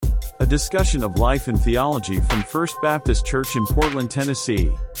a discussion of life and theology from First Baptist Church in Portland,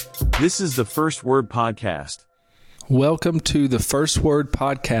 Tennessee. This is the First Word Podcast. Welcome to the First Word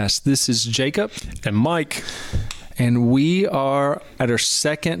Podcast. This is Jacob and Mike, and we are at our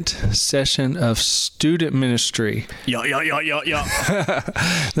second session of student ministry. Yeah.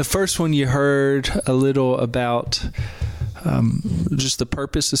 The first one you heard a little about just the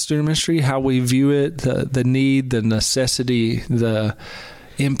purpose of student ministry, how we view it, the need, the necessity, the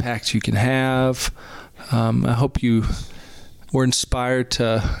impact you can have. I hope you were inspired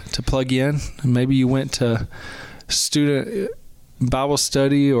to plug in. Maybe you went to student Bible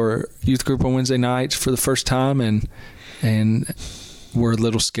study or youth group on Wednesday nights for the first time and were a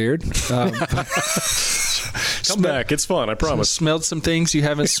little scared. Come back. It's fun. I promise. Smelled some things you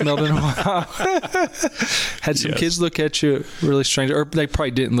haven't smelled in a while. Had some kids look at you really strange, or they probably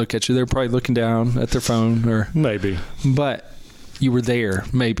didn't look at you. They were probably looking down at their phone, or maybe. But you were there,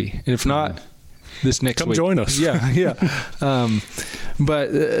 maybe. And if not, this next week. Come join us. Yeah. But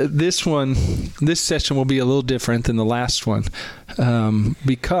this session will be a little different than the last one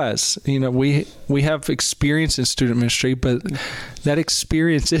because, we have experience in student ministry, but that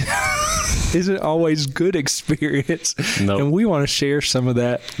experience isn't always good experience. Nope. And we want to share some of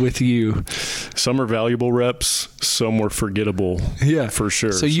that with you. Some are valuable reps, some were forgettable. Yeah. For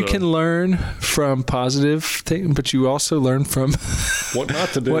sure. So you can learn from positive things, but you also learn from what not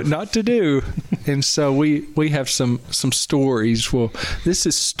to do. What not to do. And so we have some stories. Well, this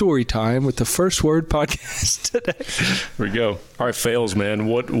is story time with the First Word Podcast today. Here we go. All right, fails, man.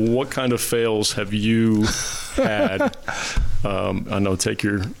 What kind of fails have you had? I know. Take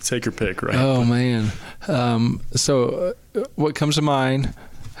your pick, right? Oh man. So what comes to mind?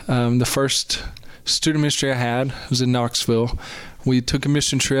 The first student ministry I had was in Knoxville. We took a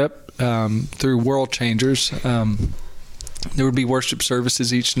mission trip through World Changers. There would be worship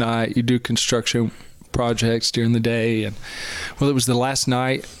services each night. You do construction projects during the day, and it was the last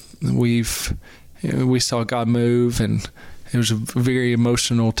night. We saw God move, and it was a very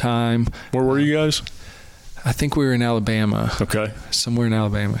emotional time. Where were you guys? I think we were in Alabama. Okay, somewhere in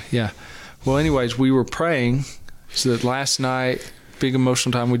Alabama. Yeah. Well, anyways, we were praying. So that last night, big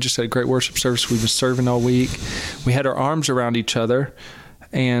emotional time. We just had a great worship service. We've been serving all week. We had our arms around each other,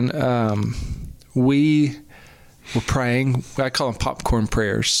 and we were praying. I call them popcorn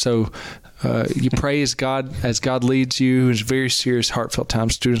prayers. So you pray as God leads you. It was a very serious, heartfelt time.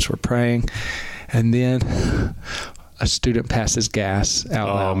 Students were praying, and then a student passes gas out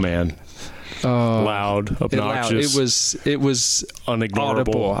loud. Oh man! Loud, obnoxious. It was unignorable.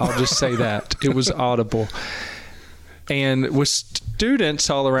 Audible. I'll just say that it was audible. And with students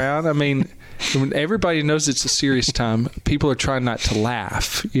all around, I mean, when everybody knows it's a serious time, people are trying not to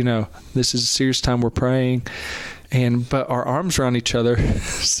laugh. This is a serious time. We're praying. But our arms around each other.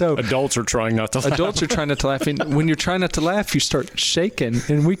 So adults are trying not to laugh. Adults are trying not to laugh. And when you're trying not to laugh, you start shaking,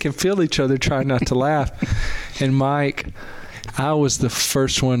 and we can feel each other trying not to laugh. And Mike, I was the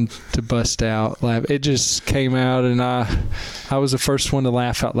first one to bust out laugh. It just came out, and I was the first one to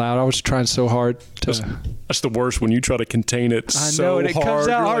laugh out loud. I was trying so hard to. That's the worst when you try to contain it. I know, and it hard. comes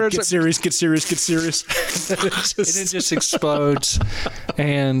out harder. Like, get serious. And it just explodes.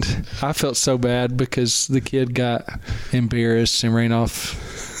 And I felt so bad because the kid got embarrassed and ran off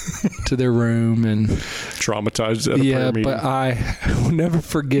to their room and traumatized at a prayer meeting. But I will never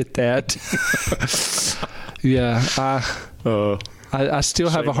forget that. Yeah, I still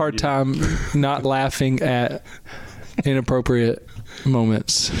have a hard time not laughing at inappropriate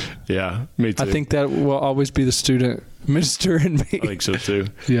moments. Yeah, me too. I think that will always be the student minister in me. I think so too.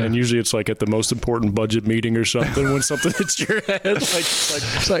 Yeah. And usually it's like at the most important budget meeting or something when something hits your head.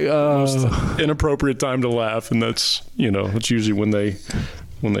 It's like most inappropriate time to laugh, and that's usually when they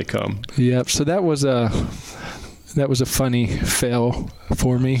come. Yep. So that was a funny fail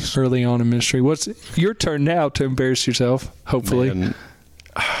for me early on in ministry. What's your turn now to embarrass yourself, hopefully? Man,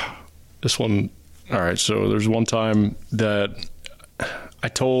 this one, all right, so there's one time that I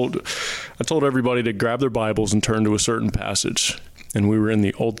told everybody to grab their Bibles and turn to a certain passage, and we were in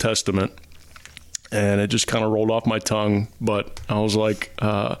the Old Testament, and it just kind of rolled off my tongue, but I was like,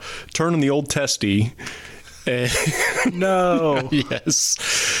 turn in the Old Testy. No.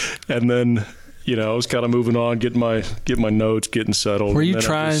 Yes. And then I was kind of moving on, getting my notes, getting settled. Were you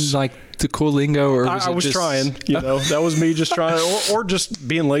trying the cool lingo, or I was trying? That was me just trying, or just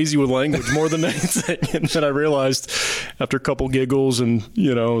being lazy with language more than anything. And then I realized after a couple giggles, and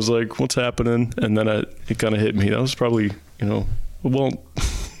I was like, "What's happening?" And then it kind of hit me. That was probably, that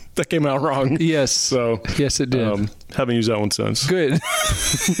came out wrong. Yes. So yes, it did. Haven't used that one since. Good.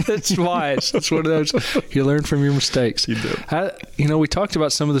 That's wise. It's one of those, you learn from your mistakes. You do. We talked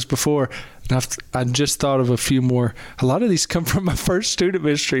about some of this before, and I just thought of a few more. A lot of these come from my first student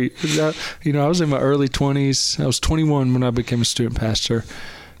ministry. I was in my early 20s. I was 21 when I became a student pastor,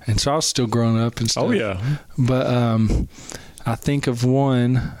 and so I was still growing up and stuff. Oh, yeah. But I think of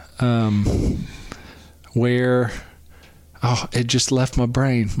one where... Oh, it just left my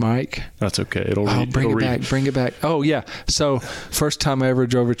brain, Mike. That's okay. Bring it back. Oh, yeah. So, first time I ever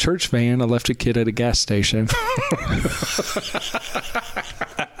drove a church van, I left a kid at a gas station.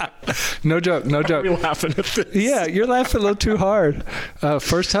 No joke. Why are you laughing at this? Yeah, you're laughing a little too hard.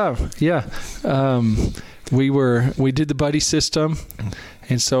 First time, yeah. We did the buddy system,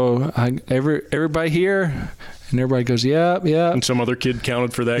 and so everybody here... And everybody goes, yeah. And some other kid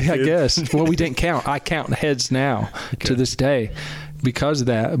counted for that kid? I guess. Well, we didn't count. I count heads now to this day because of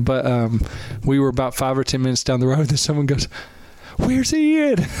that. But we were about 5 or 10 minutes down the road, and someone goes, where's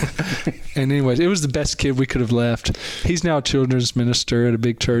Ian? And anyways, it was the best kid we could have left. He's now a children's minister at a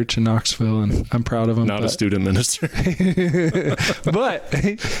big church in Knoxville, and I'm proud of him. Not a student minister. But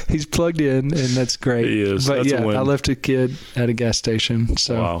he's plugged in, and that's great. He is. But that's a win. I left a kid at a gas station.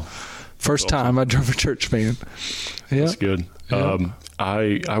 So. Wow. First time I drove a church van. Yeah. That's good. Yeah.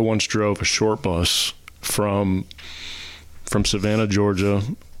 I once drove a short bus from Savannah, Georgia,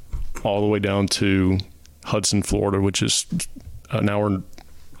 all the way down to Hudson, Florida, which is an hour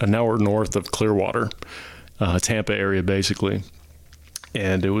north of Clearwater, Tampa area, basically.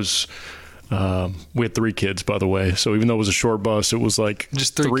 And it was... we had 3 kids, by the way. So even though it was a short bus, it was like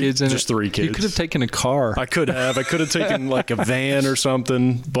just three kids in just it. 3 kids. You could have taken a car. I could have taken like a van or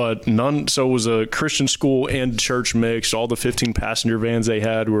something, but none. So it was a Christian school and church mix. All the 15 passenger vans they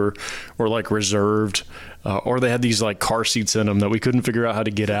had were like reserved, or they had these like car seats in them that we couldn't figure out how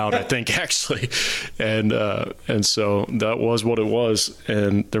to get out, I think, actually. And so that was what it was.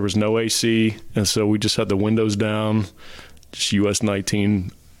 And there was no AC. And so we just had the windows down, just US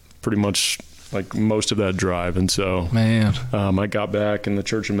 19, pretty much like most of that drive. And so I got back, and the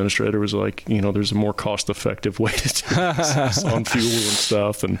church administrator was like, there's a more cost-effective way to do this on fuel and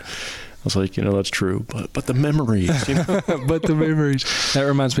stuff. And I was like, that's true, but the memories, But the memories. That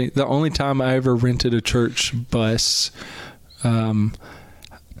reminds me, the only time I ever rented a church bus, it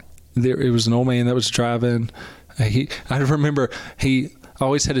was an old man that was driving. I remember he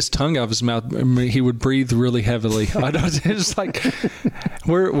always had his tongue out of his mouth. He would breathe really heavily. It's like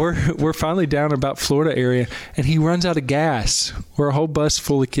we're finally down about Florida area, and he runs out of gas. We're a whole bus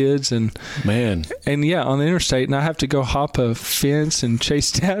full of kids, and on the interstate, and I have to go hop a fence and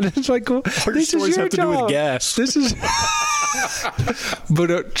chase down. It's like, well, this is your have to job. do with gas. This is. But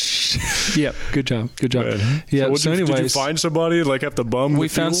yeah, good job. Yeah. So did you find somebody like have to bum? We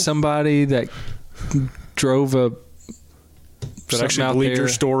found somebody that drove a. That actually believed your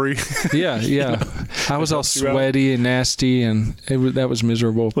story. Yeah. I was all sweaty and nasty, and that was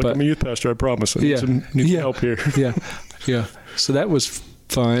miserable. Look, but I'm a youth pastor, I promise. I need some help here. Yeah. So that was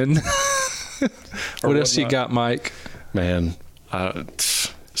fun. What else you got, Mike? Man. All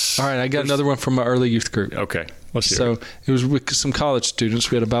right, I got another one from my early youth group. Okay, let's hear it. So it was with some college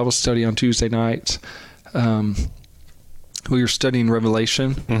students. We had a Bible study on Tuesday nights. We were studying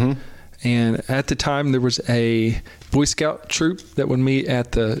Revelation. Mm-hmm. And at the time, there was a Boy Scout troop that would meet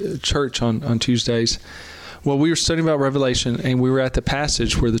at the church on Tuesdays. Well, we were studying about Revelation, and we were at the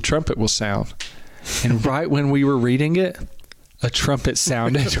passage where the trumpet will sound. And right when we were reading it, a trumpet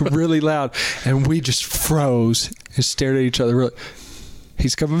sounded really loud, and we just froze and stared at each other. Really,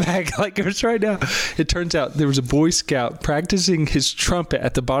 he's coming back like it was right now. It turns out there was a Boy Scout practicing his trumpet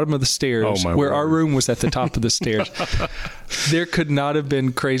at the bottom of the stairs, where our room was at the top of the stairs. There could not have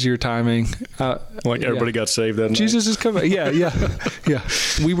been crazier timing. Everybody got saved that night. Jesus is coming. Yeah.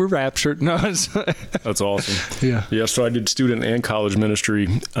 We were raptured. No, that's awesome. Yeah. So I did student and college ministry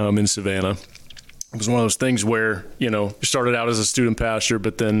in Savannah. It was one of those things where, you started out as a student pastor,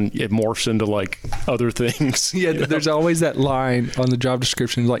 but then it morphs into like other things. Yeah, there's always that line on the job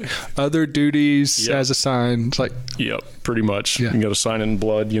description, like other duties as assigned. It's like, yep, pretty much. Yeah. You got to sign it in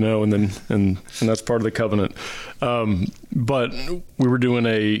blood, and that's part of the covenant. But we were doing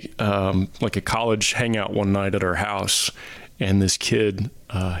a college hangout one night at our house, and this college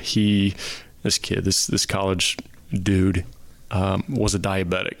dude was a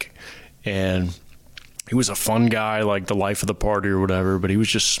diabetic, and he was a fun guy, like the life of the party or whatever, but he was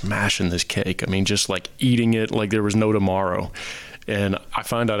just smashing this cake. I mean, just like eating it like there was no tomorrow. And I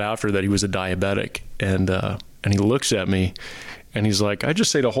found out after that he was a diabetic, and he looks at me and he's like, I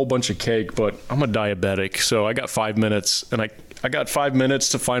just ate a whole bunch of cake, but I'm a diabetic. So I got 5 minutes, and I got 5 minutes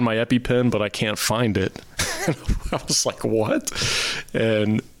to find my EpiPen, but I can't find it. I was like, what?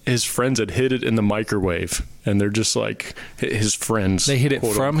 And his friends had hid it in the microwave, and they're just like his friends. They hid it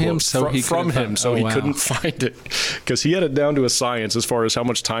from him, so he couldn't find it, because he had it down to a science as far as how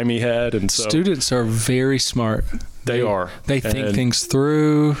much time he had. And so students are very smart. They are. They think things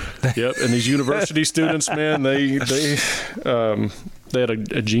through. Yep. And these university students, man, they had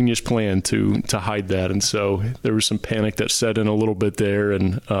a genius plan to hide that. And so there was some panic that set in a little bit there.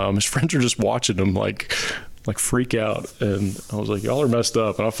 And his friends are just watching him like freak out. And I was like, y'all are messed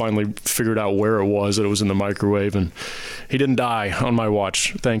up. And I finally figured out where it was, that it was in the microwave. And he didn't die on my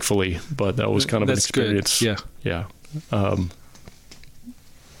watch, thankfully. But that was kind of an experience. Good. Yeah.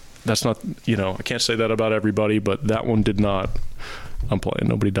 That's not, I can't say that about everybody, but that one did not. I'm playing.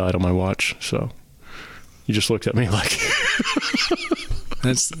 Nobody died on my watch. So you just looked at me like.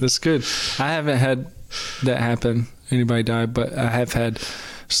 That's good. I haven't had that happen. Anybody die, but I have had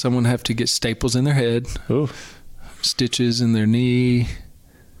someone have to get staples in their head. Ooh. Stitches in their knee.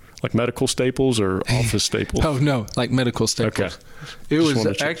 Like medical staples or office staples? Oh, no, like medical staples. Okay. It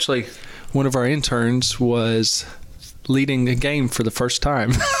was actually one of our interns was leading a game for the first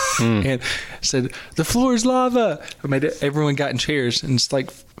time and said, the floor is lava. I made it, everyone got in chairs, and it's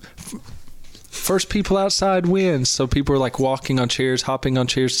like first people outside wins. So people were like walking on chairs, hopping on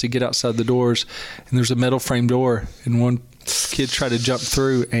chairs to get outside the doors, and there's a metal frame door, and one kid tried to jump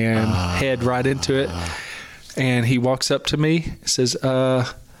through and head right into it, and he walks up to me, says,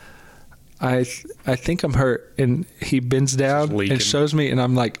 I think I'm hurt, and he bends down and shows me, and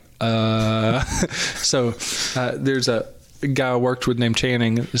I'm like, so there's a guy I worked with named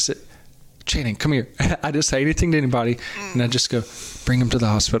Channing. Said, Channing, come here. I didn't say anything to anybody, and I just go, bring him to the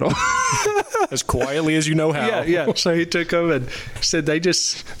hospital. As quietly as you know how. Yeah. So he took him and said they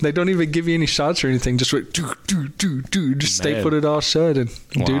don't even give you any shots or anything. Just went, just stapled it all shut, and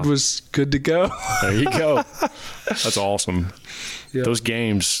dude was good to go. There you go. That's awesome. Yep. Those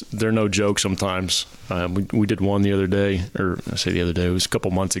games, they're no joke sometimes. We did one the other day, or I say the other day, it was a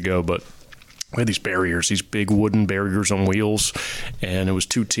couple months ago, but we had these barriers, these big wooden barriers on wheels, and it was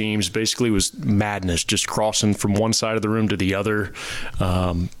two teams. Basically, it was madness, just crossing from one side of the room to the other.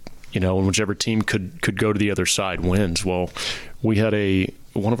 And whichever team could go to the other side wins. Well, we had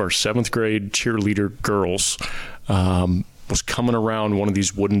one of our 7th grade cheerleader girls was coming around one of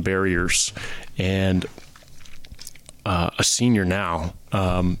these wooden barriers, and a senior now,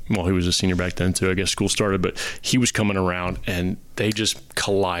 he was a senior back then too, I guess school started, but he was coming around, and they just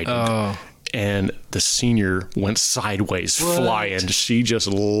collided. And the senior went sideways flying. She just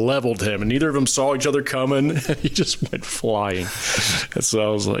leveled him, and neither of them saw each other coming. He just went flying. And so I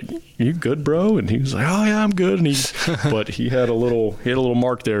was like, "You good, bro?" And he was like, "Oh yeah, I'm good." And but he had a little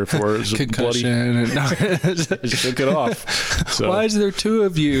mark there for it. Concussion. He took it off. So, why is there two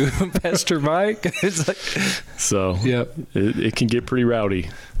of you, Pastor Mike? It's like, so yeah, it can get pretty rowdy.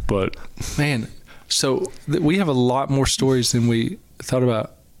 But man, so we have a lot more stories than we thought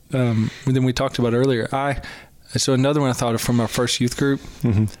about. Than we talked about earlier. So another one I thought of from our first youth group.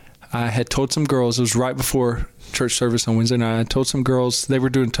 Mm-hmm. I had told some girls, it was right before church service on Wednesday night, I told some girls, they were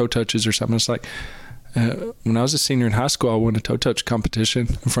doing toe touches or something. It's like, when I was a senior in high school, I won a toe touch competition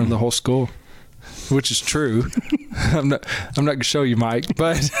in front of the whole school, which is true. I'm not going to show you, Mike,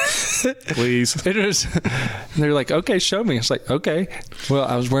 but please. It was. They're like, okay, show me. It's like, okay. Well,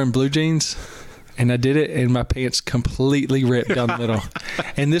 I was wearing blue jeans. And I did it, and my pants completely ripped down the middle.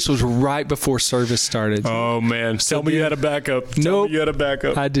 And this was right before service started. Oh, man. Tell me you had a backup. Nope. You had a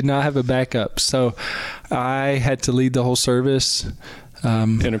backup. I did not have a backup. So I had to lead the whole service.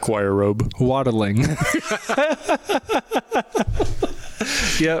 In a choir robe. Waddling.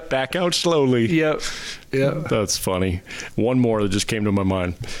 Yep. Back out slowly. Yep. That's funny. One more that just came to my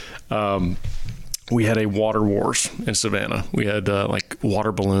mind. We had a water wars in Savannah. We had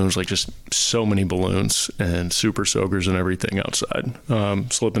water balloons, like just so many balloons and super soakers and everything outside,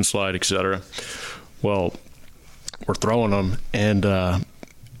 slip and slide, etc. Well, we're throwing them, and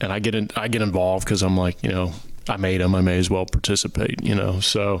I get involved because I'm like, I made them, I may as well participate,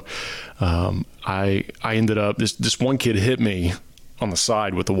 So I ended up this one kid hit me on the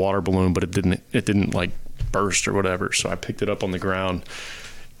side with the water balloon, but it didn't like burst or whatever. So I picked it up on the ground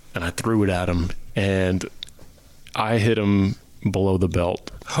and I threw it at him, and I hit him below the belt.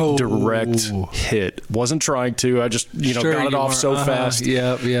 Oh. Direct hit. Wasn't trying to. I just, got it off so fast.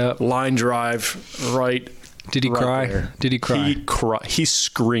 Yeah. Line drive right. Did he cry? There. Did he cry? He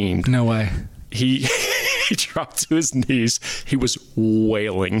screamed. No way. He dropped to his knees. He was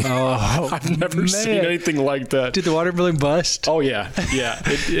wailing. Oh, I've never seen anything like that. Did the water balloon bust? Oh yeah.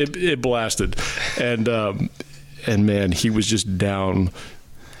 It blasted, and man, he was just down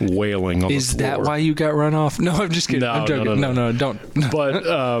wailing on the floor. Is that why you got run off? No, I'm just kidding. I'm joking. No, don't.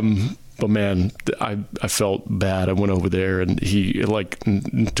 But man, I felt bad. I went over there and he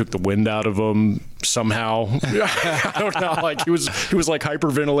took the wind out of him somehow. I don't know. Like he was like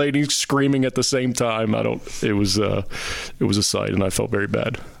hyperventilating, screaming at the same time. It was a sight, and I felt very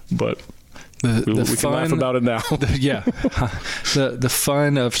bad. But we can laugh about it now. The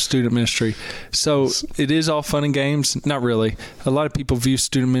fun of student ministry. So it is all fun and games. Not really. A lot of people view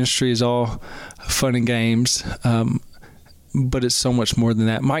student ministry as all fun and games. But it's so much more than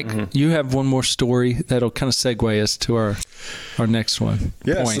that. Mike, you have one more story that'll kind of segue us to our next one.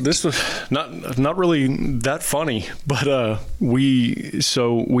 Yeah, so this was not really that funny, but we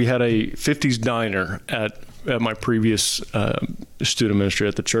had a 50s diner at my previous student ministry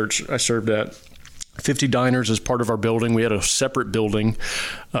at the church I served at. 50 diners as part of our building. We had a separate building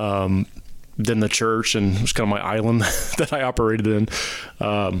than the church, and it was kind of my island that I operated in.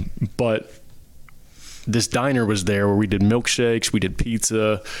 But this diner was there where we did milkshakes, we did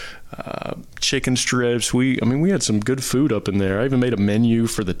pizza, chicken strips. We had some good food up in there. I even made a menu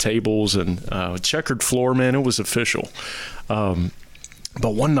for the tables and checkered floor, man. It was official. But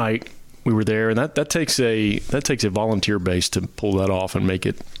one night we were there, and that takes a volunteer base to pull that off and make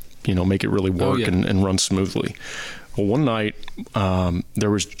it really work and run smoothly. Well, one night there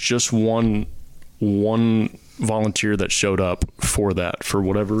was just one volunteer that showed up for that for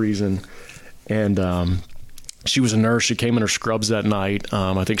whatever reason. And she was a nurse. She came in her scrubs that night,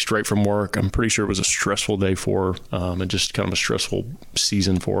 I think straight from work. I'm pretty sure it was a stressful day for her, and just kind of a stressful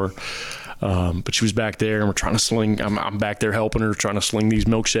season for her. But she was back there, and we're trying to sling. I'm back there helping her, trying to sling these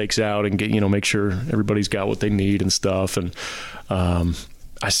milkshakes out and get, make sure everybody's got what they need and stuff. And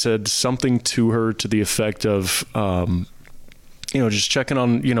I said something to her to the effect of, just checking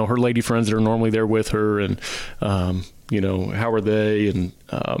on, her lady friends that are normally there with her, and how are they, and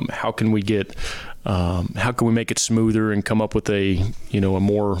how can we make it smoother and come up with a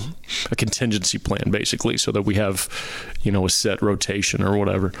contingency plan, basically, so that we have, a set rotation or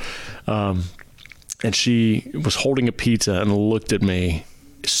whatever. And she was holding a pizza and looked at me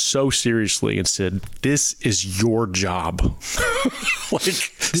so seriously and said, "This is your job."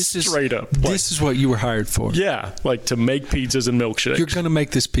 Straight up. This is what you were hired for. Yeah, to make pizzas and milkshakes. You're going to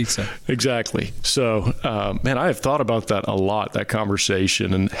make this pizza. Exactly. So, man, I have thought about that a lot, that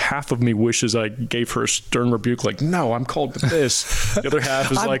conversation, and half of me wishes I gave her a stern rebuke, like, "No, I'm called to this." The other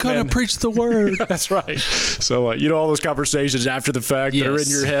half is I'm going to preach the word. That's right. So, all those conversations after the fact that are in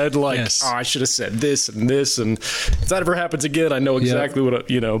your head, "Oh, I should have said this and this," and if that ever happens again, I know exactly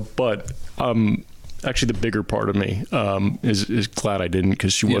what but actually the bigger part of me is glad I didn't,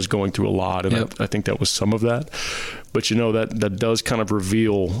 because she was going through a lot, and I think that was some of that. But that does kind of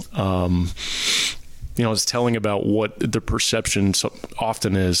reveal, it's telling about what the perception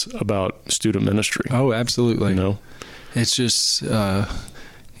often is about student ministry. Oh, absolutely. It's just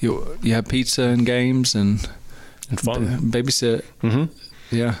you have pizza and games and fun, babysit. Mm-hmm.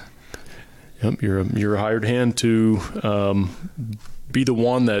 Yeah. Yep, you're a hired hand to be the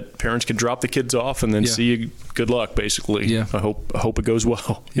one that parents can drop the kids off and then see you. Good luck, basically. Yeah. I hope it goes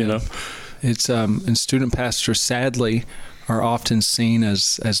well. It's and student pastors sadly are often seen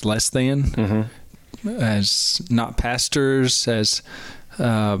as less than, as not pastors, as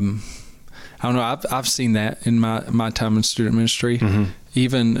I don't know. I've seen that in my time in student ministry,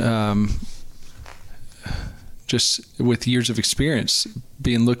 even just with years of experience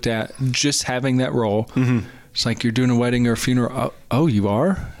being looked at, just having that role. It's like you're doing a wedding or a funeral. Oh, you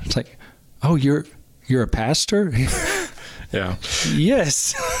are? It's like, oh, you're a pastor? Yeah.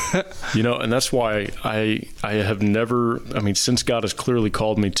 Yes. And that's why I have never, since God has clearly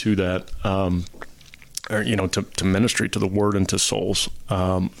called me to that, to ministry, to the word and to souls,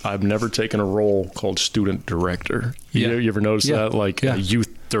 I've never taken a role called student director. You ever notice that? A youth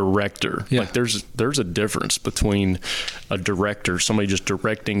director. Yeah. There's a difference between a director, somebody just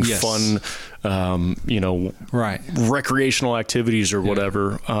directing fun, recreational activities or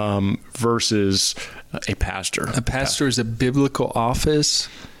whatever, versus a pastor. A pastor is a biblical office.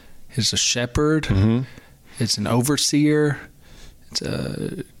 It's a shepherd. It's an overseer.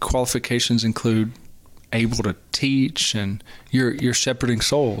 Qualifications include able to teach, and you're shepherding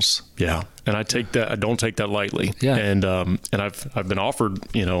souls. Yeah. And I don't take that lightly. Yeah. And I've been offered,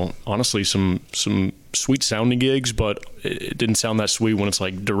 honestly, some sweet sounding gigs, but it didn't sound that sweet when it's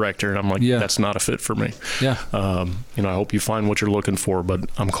like director, and I'm like, that's not a fit for me. Yeah. I hope you find what you're looking for, but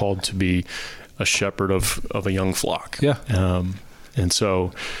I'm called to be a shepherd of a young flock. Yeah. And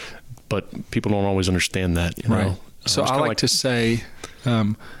so, but people don't always understand that, right. So I like to say,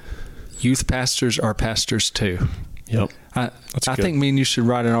 youth pastors are pastors too. Yep. I good. think me and you should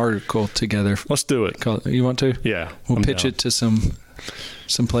write an article together. Let's do it. You want to? Yeah. We'll I'm pitch down. it to some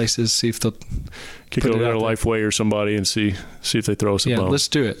places, see if they'll Kick put it over it to out there. Lifeway or somebody and see if they throw us a Yeah, bone. let's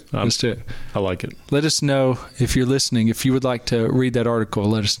do it. Let's do it. I like it. Let us know if you're listening. If you would like to read that article,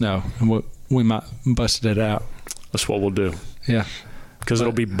 let us know, and we might bust it out. That's what we'll do. Yeah. Because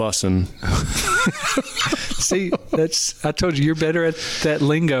it'll be bussing. See, I told you, you're better at that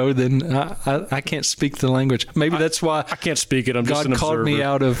lingo than I can't speak the language. Maybe that's why I can't speak it. I'm just God an called observer. me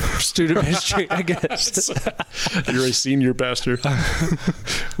out of student ministry, I guess. You're a senior pastor,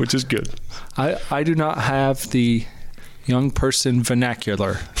 which is good. I do not have the young person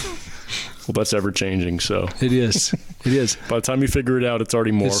vernacular. Well, that's ever changing. So It is. It is. by the time you figure it out, it's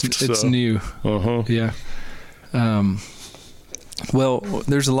already morphed. It's new. Uh-huh. Yeah. Well,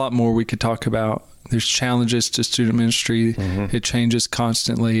 there's a lot more we could talk about. There's challenges to student ministry. Mm-hmm. It changes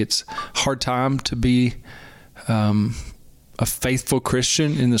constantly. It's a hard time to be a faithful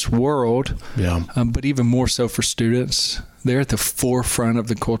Christian in this world, Yeah. but even more so for students. They're at the forefront of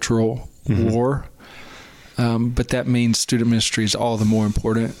the cultural war, but that means student ministry is all the more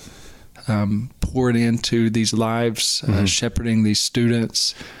important. Pouring into these lives, shepherding these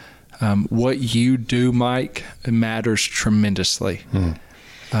students. What you do, Mike, matters tremendously.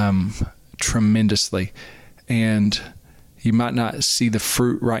 Tremendously. And you might not see the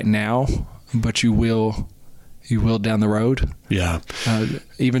fruit right now, but you will down the road, Yeah.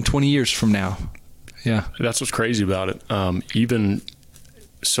 even 20 years from now. Yeah. That's what's crazy about it. Even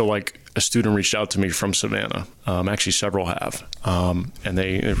so, like a student reached out to me from Savannah. Actually, several have, and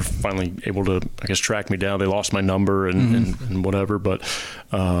they were finally able to, I guess, track me down. They lost my number and whatever, but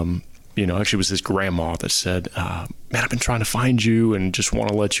actually, it was this grandma that said, "Man, I've been trying to find you, and just want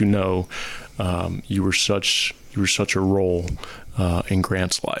to let you know, you were such a role in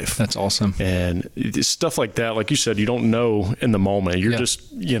Grant's life." That's awesome. And it's stuff like that, like you said, you don't know in the moment. You're just,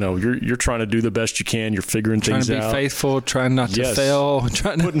 you're trying to do the best you can. You're figuring Trying things to be out, faithful, trying not to Yes. fail,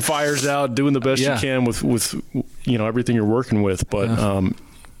 trying to putting fires out, doing the best Yeah. you can with everything you're working with. But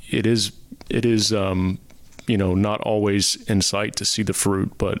it is not always in sight to see the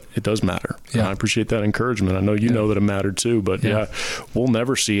fruit, but it does matter. Yeah. I appreciate that encouragement. I know you know that it mattered too, but we'll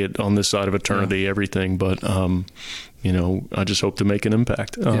never see it on this side of eternity, everything. But, I just hope to make an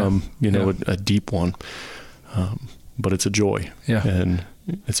impact, a deep one. But it's a joy and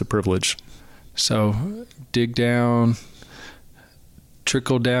it's a privilege. So dig down,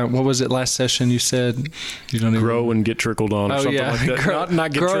 trickle down. What was it last session you said? You don't even Grow and get trickled on or something like that.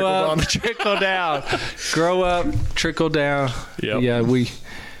 Not get grow trickled up, on. trickle down. Grow up, trickle down. Yep. Yeah,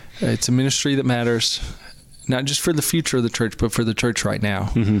 it's a ministry that matters, not just for the future of the church, but for the church right now.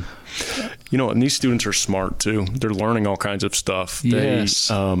 Mm-hmm. And these students are smart too. They're learning all kinds of stuff.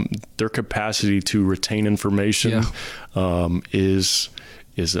 Yes. Their capacity to retain information is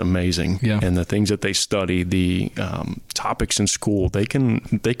amazing. Yeah. And the things that they study, the topics in school, they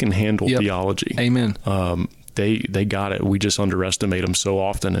can handle theology. Amen. They got it. We just underestimate them so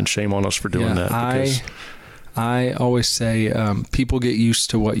often, and shame on us for doing that. Because I always say people get used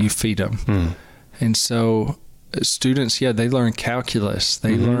to what you feed them. And so students, they learn calculus,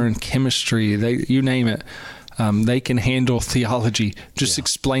 they learn chemistry, you name it. They can handle theology. Just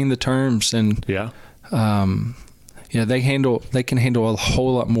explain the terms, and they can handle a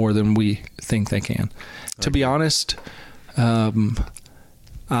whole lot more than we think they can. To be honest,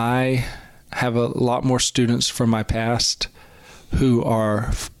 I have a lot more students from my past who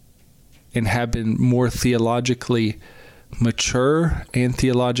are and have been more theologically mature and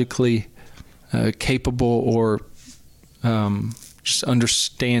theologically capable, or just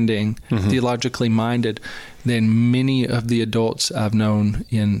understanding, theologically minded, than many of the adults I've known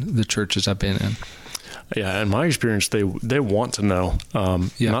in the churches I've been in. Yeah, in my experience, they want to know,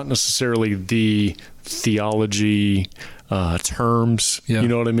 not necessarily the theology terms. Yeah. You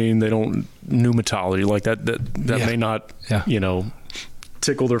know what I mean? They don't pneumatology like that. That may not,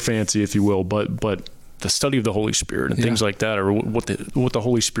 tickle their fancy, if you will. But the study of the Holy Spirit and things like that, or what the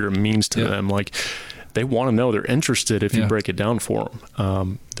Holy Spirit means to them, like they want to know. They're interested if you break it down for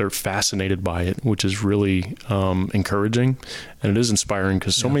them. They're fascinated by it, which is really encouraging, and it is inspiring,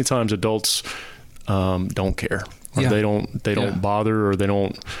 because so many times adults don't care, or they don't bother, or they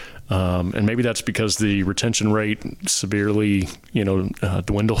don't. And maybe that's because the retention rate severely,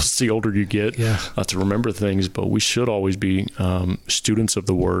 dwindles the older you get to remember things. But we should always be students of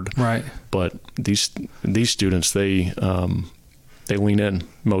the Word. Right. But these students, they lean in,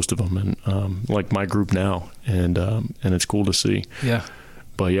 most of them, and like my group now, and it's cool to see. Yeah.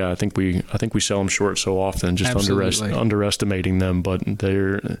 But yeah, I think we sell them short so often, just underestimating them. But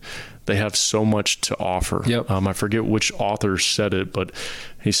they have so much to offer. Yep. I forget which author said it, but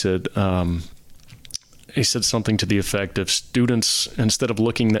he said something to the effect of students, instead of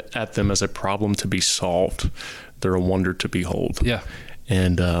looking at them as a problem to be solved, they're a wonder to behold. Yeah.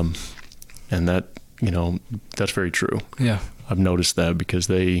 And that, that's very true. Yeah. I've noticed that because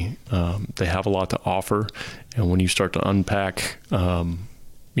they have a lot to offer, and when you start to unpack, who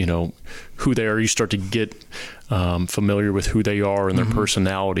they are, you start to get familiar with who they are and their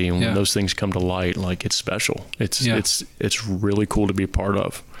personality, and when those things come to light, like, it's special. It's really cool to be a part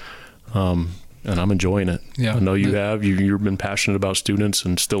of, and I'm enjoying it. Yeah. I know you've been passionate about students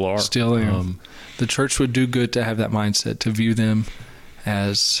and still are. Still am. The church would do good to have that mindset, to view them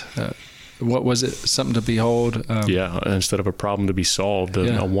as what was it? Something to behold. Instead of a problem to be solved,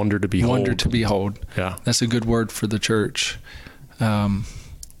 a wonder to behold. Wonder to behold. Yeah, that's a good word for the church. We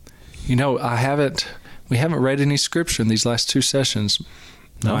haven't read any scripture in these last 2 sessions,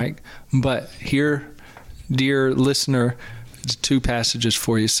 Mike. But here, dear listener, 2 passages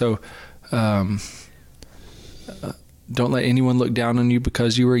for you. So, don't let anyone look down on you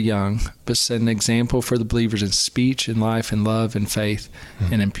because you are young, but set an example for the believers in speech, in life, in love, in faith,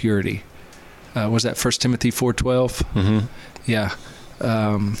 and in purity. Was that 1 Timothy 4:12? Mm-hmm. Yeah.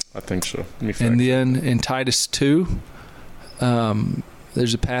 I think so. And then in Titus 2,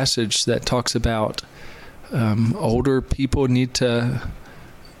 there's a passage that talks about older people need to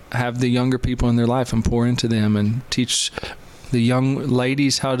have the younger people in their life and pour into them and teach the young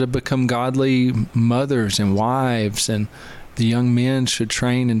ladies how to become godly mothers and wives, and the young men should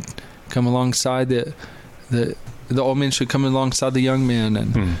train and come alongside the old men should come alongside the young men,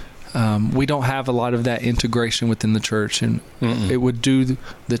 and we don't have a lot of that integration within the church, and it would do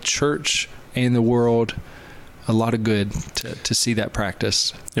the church and the world a lot of good to see that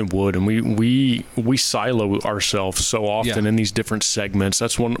practice. It would, and we silo ourselves so often in these different segments.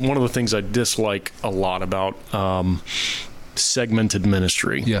 That's one of the things I dislike a lot about segmented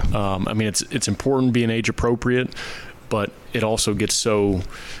ministry. Yeah. I mean, it's important being age appropriate, but it also gets so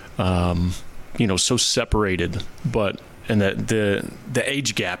so separated. And that the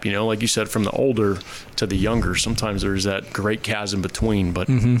age gap, like you said, from the older to the younger, sometimes there's that great chasm between, but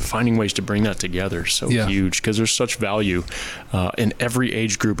finding ways to bring that together is so huge, because there's such value in every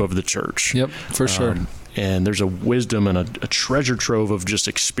age group of the church. Yep, for sure. And there's a wisdom and a treasure trove of just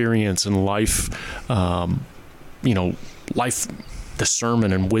experience and life, life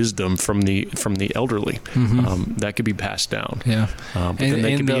discernment and wisdom from the elderly that could be passed down. Yeah, but then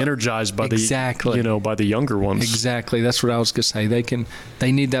they can be energized by by the younger ones. Exactly, that's what I was going to say.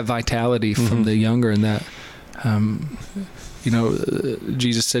 They need that vitality from the younger, and that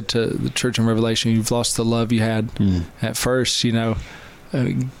Jesus said to the church in Revelation, "You've lost the love you had at first."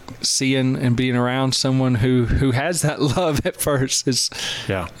 Seeing and being around someone who has that love at first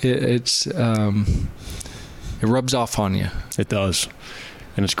it rubs off on you. It does.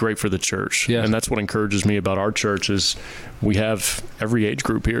 And it's great for the church. Yeah. And that's what encourages me about our church is we have every age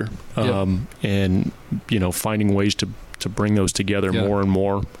group here. And, finding ways to bring those together more and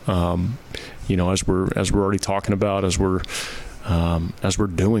more, as we're already talking about, as we're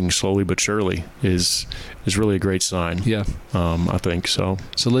doing slowly but surely is really a great sign. Yeah. I think so.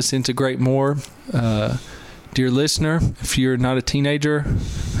 So let's integrate more. Dear listener, if you're not a teenager,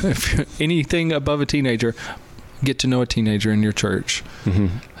 if you're anything above a teenager, get to know a teenager in your church.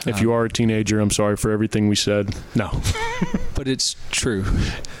 If you are a teenager, I'm sorry for everything we said. No. But it's true.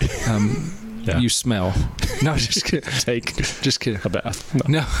 You smell. No, just kidding. Just kidding. A bath.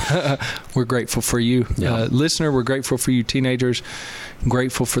 No. We're grateful for you. Yeah. Listener, we're grateful for you teenagers.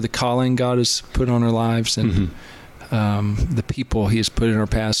 Grateful for the calling God has put on our lives and the people He has put in our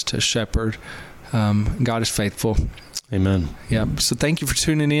paths to shepherd. God is faithful. Amen. Yeah. So thank you for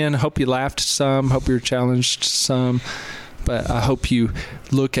tuning in. Hope you laughed some. Hope you were challenged some. But I hope you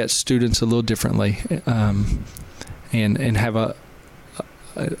look at students a little differently and have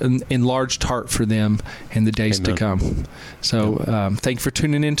an enlarged heart for them in the days to come. So thank you for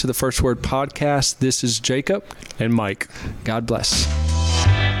tuning in to the First Word Podcast. This is Jacob. And Mike. God bless.